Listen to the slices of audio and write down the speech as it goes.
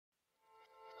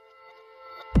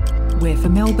We're for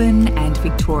Melbourne and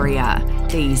Victoria.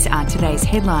 These are today's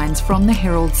headlines from the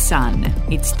Herald Sun.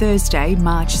 It's Thursday,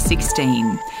 March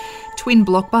 16. Twin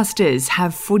blockbusters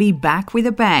have footy back with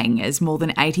a bang as more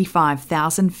than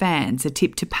 85,000 fans are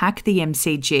tipped to pack the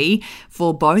MCG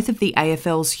for both of the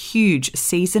AFL's huge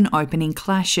season-opening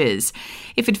clashes.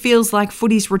 If it feels like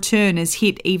footy's return has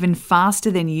hit even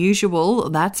faster than usual,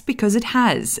 that's because it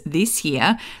has. This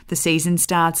year, the season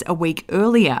starts a week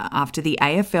earlier after the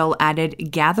AFL added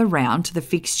Gather Round to the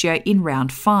fixture in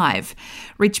Round 5.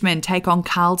 Richmond take on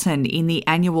Carlton in the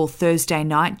annual Thursday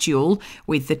night duel,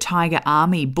 with the Tiger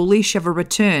Army bullish of a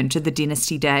return to the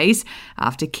dynasty days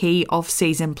after key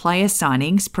off-season player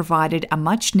signings provided a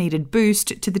much-needed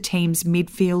boost to the team's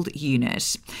midfield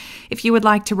unit. If you would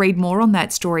like to read more on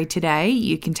that story today,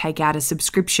 you can take out a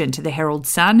subscription to the Herald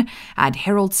Sun at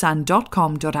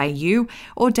heraldsun.com.au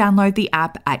or download the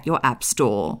app at your app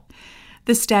store.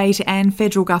 The state and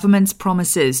federal government's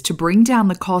promises to bring down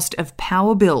the cost of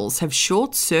power bills have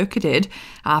short-circuited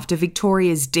after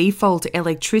Victoria's default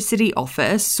electricity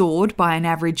offer soared by an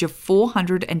average of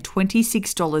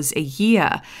 $426 a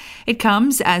year. It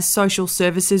comes as social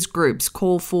services groups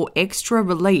call for extra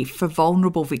relief for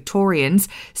vulnerable Victorians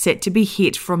set to be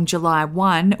hit from July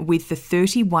 1 with the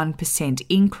 31%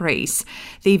 increase.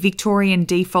 The Victorian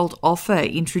default offer,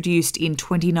 introduced in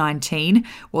 2019,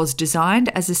 was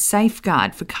designed as a safeguard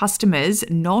for customers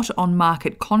not on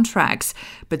market contracts,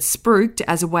 but spruiked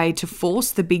as a way to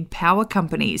force the big power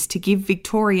companies to give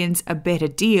Victorians a better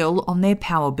deal on their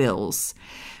power bills.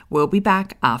 We'll be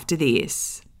back after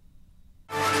this.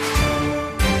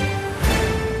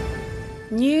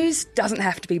 News doesn't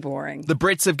have to be boring. The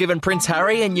Brits have given Prince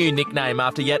Harry a new nickname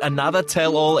after yet another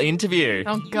tell-all interview.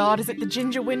 Oh God, is it the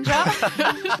Ginger Whinger?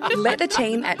 Let the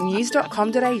team at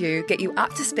news.com.au get you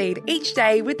up to speed each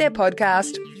day with their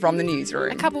podcast, From the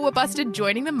Newsroom. A couple were busted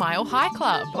joining the Mile High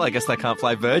Club. Well, I guess they can't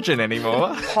fly Virgin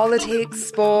anymore. Politics,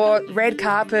 sport, red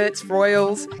carpets,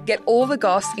 royals. Get all the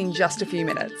goss in just a few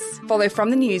minutes. Follow From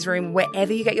the Newsroom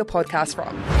wherever you get your podcast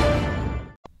from.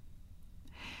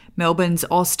 Melbourne's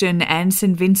Austin and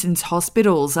St Vincent's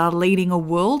hospitals are leading a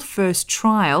world-first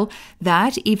trial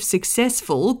that, if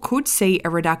successful, could see a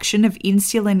reduction of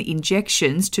insulin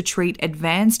injections to treat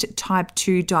advanced type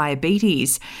 2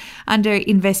 diabetes. Under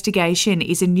investigation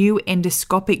is a new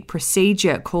endoscopic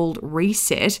procedure called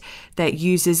Reset that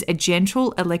uses a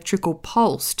gentle electrical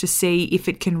pulse to see if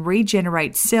it can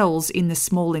regenerate cells in the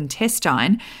small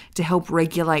intestine to help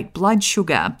regulate blood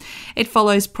sugar. It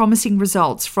follows promising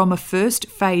results from a first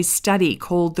phase study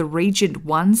called the Regent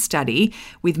 1 study,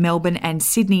 with Melbourne and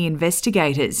Sydney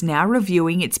investigators now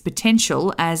reviewing its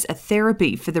potential as a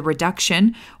therapy for the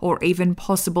reduction or even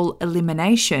possible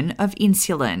elimination of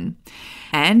insulin.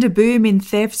 And a boom in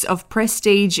thefts of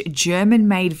prestige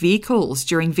German-made vehicles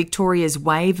during Victoria's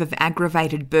wave of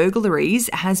aggravated burglaries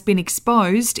has been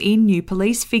exposed in new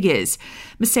police figures.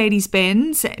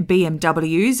 Mercedes-Benz,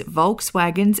 BMWs,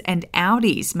 Volkswagens and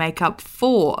Audis make up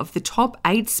 4 of the top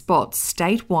 8 spots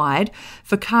statewide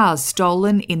for cars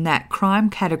stolen in that crime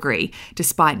category,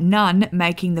 despite none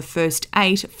making the first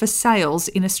 8 for sales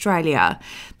in Australia.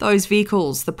 Those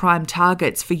vehicles, the prime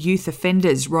targets for youth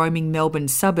offenders roaming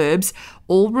Melbourne's suburbs,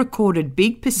 all recorded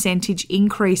big percentage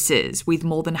increases, with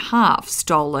more than half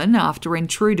stolen after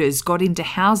intruders got into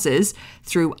houses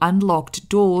through unlocked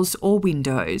doors or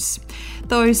windows.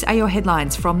 Those are your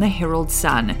headlines from the Herald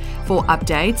Sun. For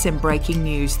updates and breaking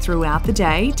news throughout the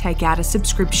day, take out a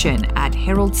subscription at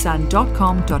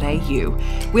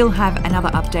heraldsun.com.au. We'll have another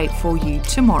update for you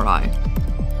tomorrow.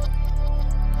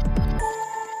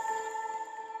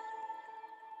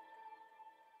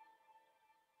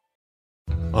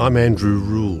 I'm Andrew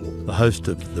Rule, the host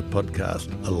of the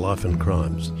podcast A Life and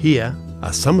Crimes. Here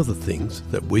are some of the things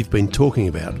that we've been talking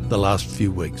about the last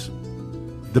few weeks.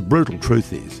 The brutal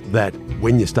truth is that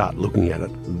when you start looking at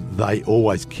it, they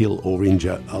always kill or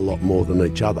injure a lot more than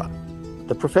each other.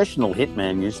 The professional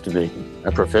hitman used to be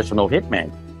a professional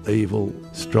hitman. Evil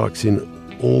strikes in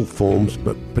all forms,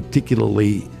 but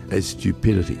particularly as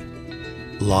stupidity.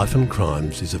 Life and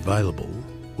Crimes is available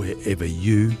wherever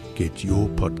you get your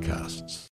podcasts.